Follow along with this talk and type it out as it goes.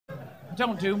I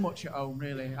don't do much at home,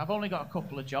 really. I've only got a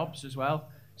couple of jobs as well.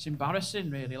 It's embarrassing,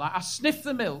 really. Like, I sniff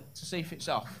the milk to see if it's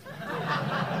off.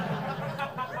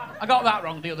 I got that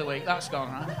wrong the other week. That's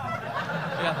gone, right?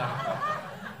 Forget that.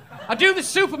 I do the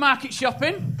supermarket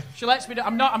shopping. She lets me do...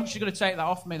 I'm actually going to take that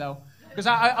off me, though. Because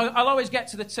I'll always get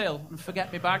to the till and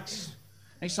forget my bags.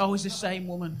 And it's always the same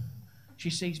woman. She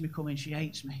sees me coming. She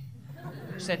hates me.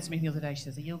 She said to me the other day, she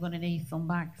says, "Are you going to need some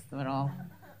bags for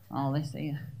all this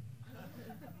here?"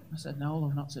 I said, "No,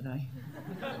 love, not today.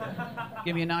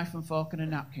 Give me a knife and fork and a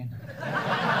napkin."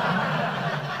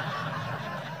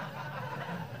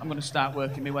 I'm going to start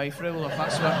working my way through, love.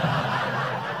 That's what...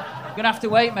 You're going to have to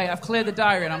wait, mate. I've cleared the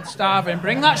diary and I'm starving.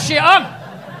 Bring that shit on!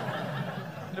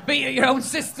 You're going to beat at your own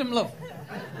system, love.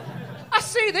 I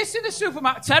see this in the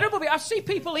supermarket. Terrible. I see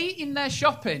people eating their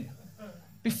shopping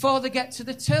before they get to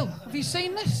the till. Have you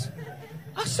seen this?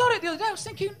 I saw it the other day. I was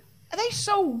thinking, are they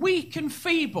so weak and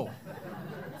feeble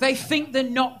they think they're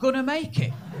not going to make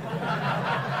it?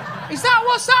 Is that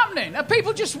what's happening? Are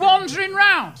people just wandering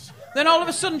round? Then all of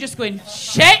a sudden just going,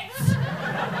 shit!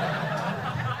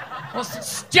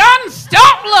 John,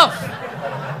 stop, love!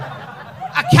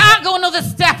 I can't go another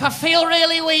step. I feel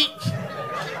really weak.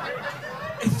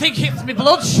 I think it's my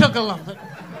blood sugar, love.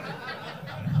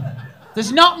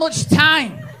 There's not much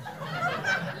time.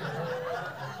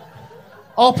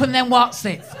 Open them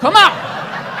what's-its. Come on!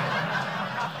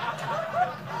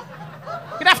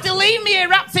 You'd have to leave me here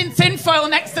wrapped in tinfoil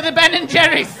next to the Ben and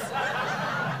Jerry's.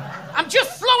 I'm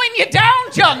just slowing you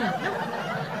down, John.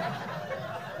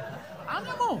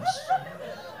 Animals.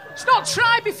 It's not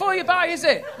try before you buy, is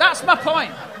it? That's my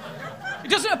point. It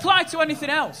doesn't apply to anything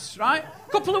else, right?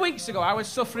 A couple of weeks ago, I was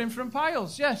suffering from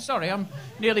piles. Yeah, sorry, I'm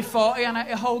nearly 40 and I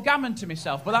ate a whole gammon to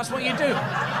myself, but that's what you do.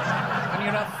 And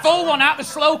you're a full one out the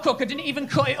slow cooker, didn't even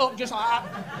cut it up, just like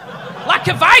that. Like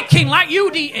a Viking, like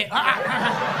you'd eat it.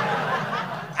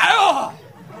 Oh!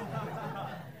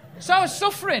 So I was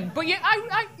suffering, but you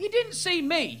didn't see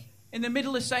me in the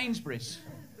middle of Sainsbury's.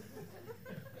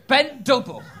 Bent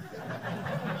double.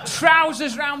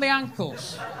 Trousers round the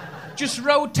ankles. Just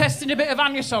road testing a bit of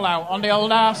Anusol out on the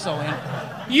old arsehole.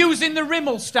 Yeah? Using the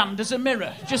Rimmel stand as a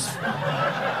mirror. Just...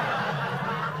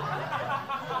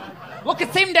 Look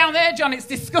at him down there, John, it's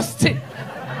disgusting.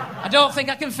 I don't think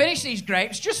I can finish these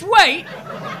grapes. Just wait.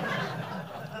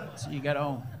 Till you get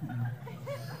home.